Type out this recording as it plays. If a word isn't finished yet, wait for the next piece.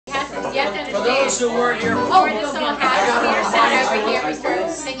For those who weren't here before, Peter sat over here. We started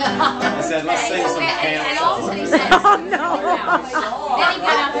singing. I said, let's sing some And all of a sudden he said, Oh no! Then he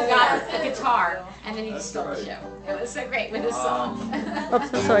got up and got a guitar, and then he just stole the show. It was so great with his song.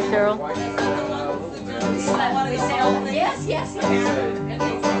 Oops, I'm sorry, Carol. We said, yes, yes, yes.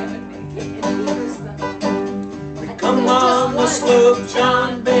 come on the slope,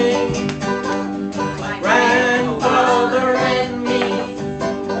 John Bay, my grandfather and me,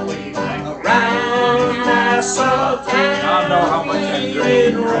 around Nassau town. I know how much I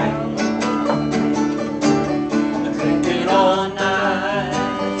drink. Drinking all night,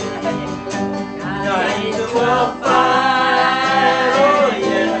 9 to 12 fight, oh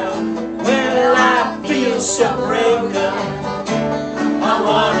yeah. Well, I feel so broken, I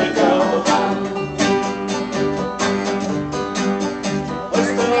wanna go home.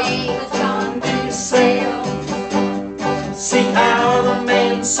 See how the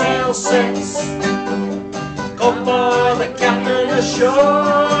mainsail sets. Go for the captain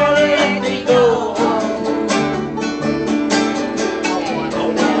ashore, let me go home. I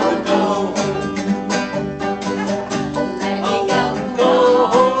wanna go home. I wanna go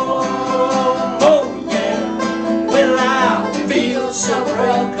home. Oh yeah. Well, I feel so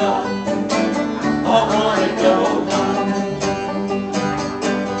broken. I wanna go home.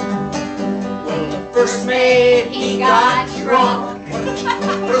 Well, the first mate he got drunk.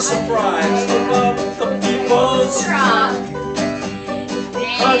 What a surprise! Look up the people's Drunk.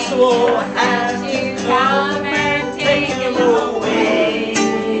 Constable had to come and take him away.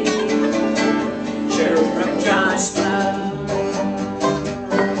 Sheriff Johnston,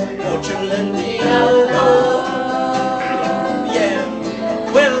 won't you let me alone? Yeah,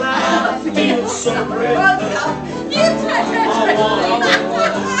 well I feel so broken. I wanna go.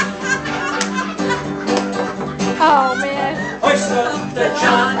 Oh man! Hoist up the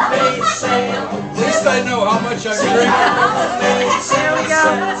John Bay sail. At least I know how much I drink. There we go.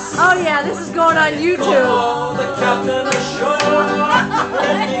 Oh yeah, this is going on YouTube. Call the captain ashore,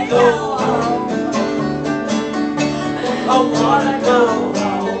 let me go home. I wanna go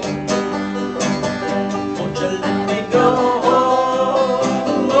home. Won't you let me go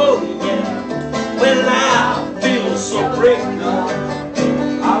home? Oh yeah. Well, I feel so broken.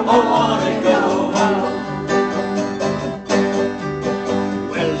 I wanna go home.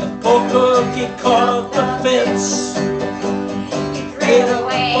 Well, the poor cookie caught the fence. Get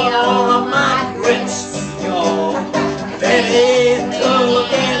away all of my grits, y'all. Then he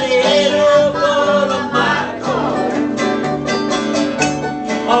took and he ate up all of my corn.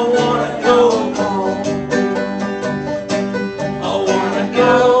 I wanna go home. I wanna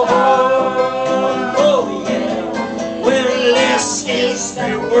go home. Oh yeah. Well, this is the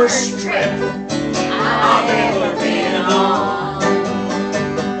worst trip I've ever been on.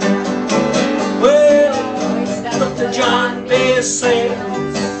 Well, look the John Bay sails.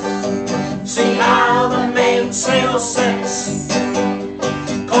 See how the mainsail sets.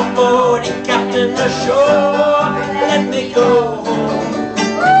 Call for the captain ashore, let me go home.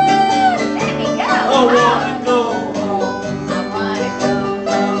 I wanna go home.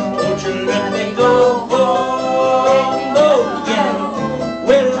 Won't you let me go home? Oh yeah.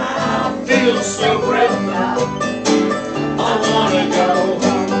 Well, I feel so great. I wanna go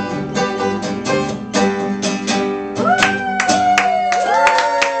home.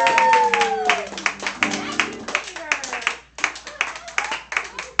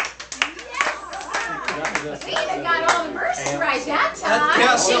 Peter got all the verses right that time.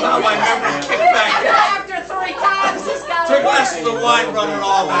 Yeah, somehow my memory kicked back. After 3 times, he's got Two glasses of wine running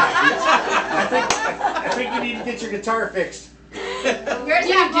all back. I think you need to get your guitar fixed. Where's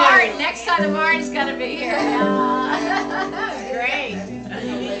that Martin? Next time the Martin's gonna be here. Great.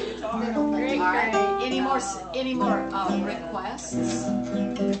 Great. Any more requests?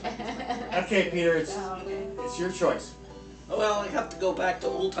 Okay, Peter, it's your choice. Well, I have to go back to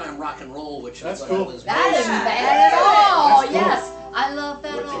old-time rock and roll, which That's is cool. what I was That raised isn't bad at all. That's cool. Yes, I love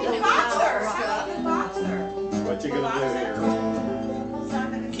that. What you gonna do here?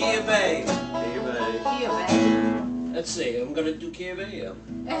 Kia Bay. Kia Bay. Let's see, I'm gonna do Kia Bay.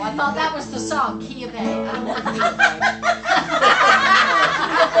 Oh, I thought that was the song, Kia Bay. I don't want Kia Bay.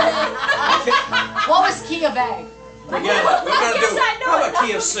 What was Kia Bay? We're gonna do, how about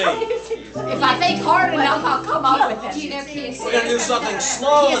KFC? If I think hard enough, I'll come up with it. We're gonna do something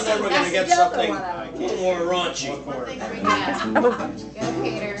slow and then we're gonna get something a little more raunchy. Yeah. Go,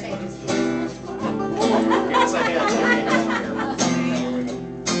 Peter. Yes, I have.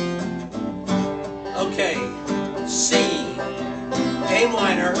 Okay, C, A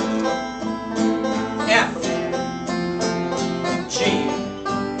minor, F, G,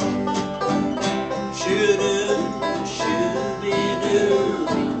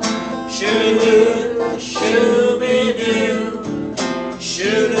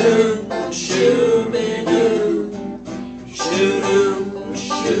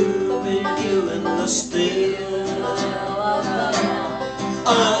 should have been feeling the still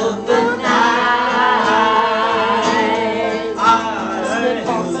of the night. I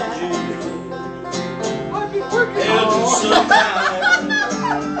held you ever so tight,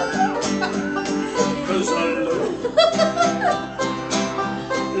 'cause I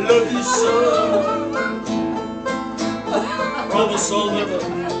love you so. Promise I'll never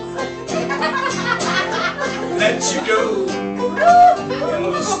let you go in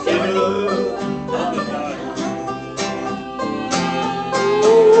the still of the night.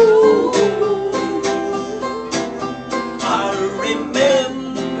 I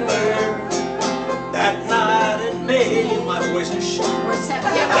remember that night in May. My voice is shot.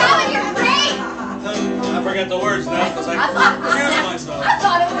 You're great! I forget the words now because I confused myself. I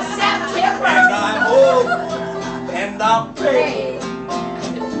thought it was September. And I hope and I pray.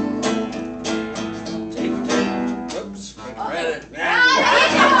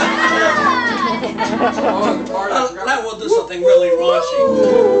 Now we'll do something really raunchy.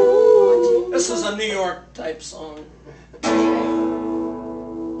 This is a New York type song.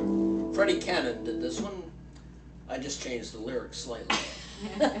 Freddie Cannon did this one. I just changed the lyrics slightly.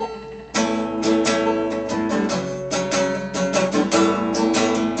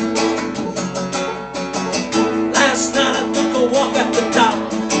 Last night I took a walk at the top,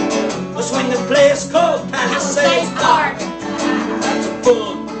 a swinging place called Palisades Park. That's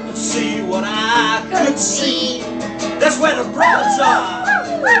fun to see what I could see. That's where the broads are.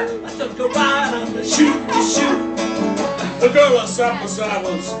 I took a ride on the shoot. The girl I sat beside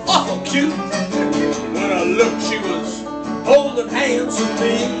was awful cute. When I looked, she was holding hands with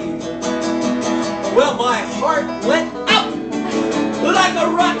me. Well, my heart went up like a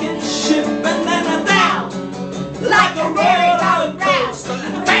rocket ship, and then down like a roll-out coaster,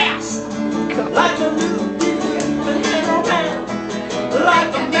 and fast like a little bitty, and then around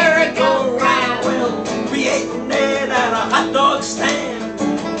like a merry-go-round. Well, we ate and ate at a hot dog stand.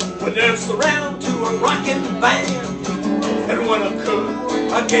 We danced around to a rockin' band. And when I could,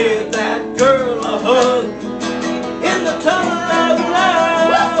 I gave that girl a hug in the tunnel of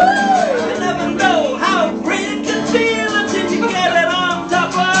love. You never know how great it can feel until you get it on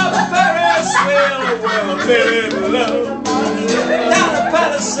top of a Ferris wheel. Well, I've been in love down at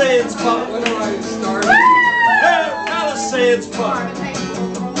Palisades Park. Yeah, Palisades Park.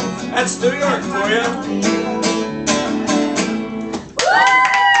 That's New York for you.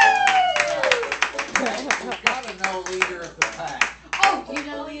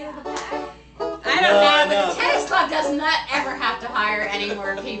 Tennis Club does not ever have to hire any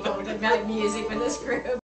more people to make music with this group.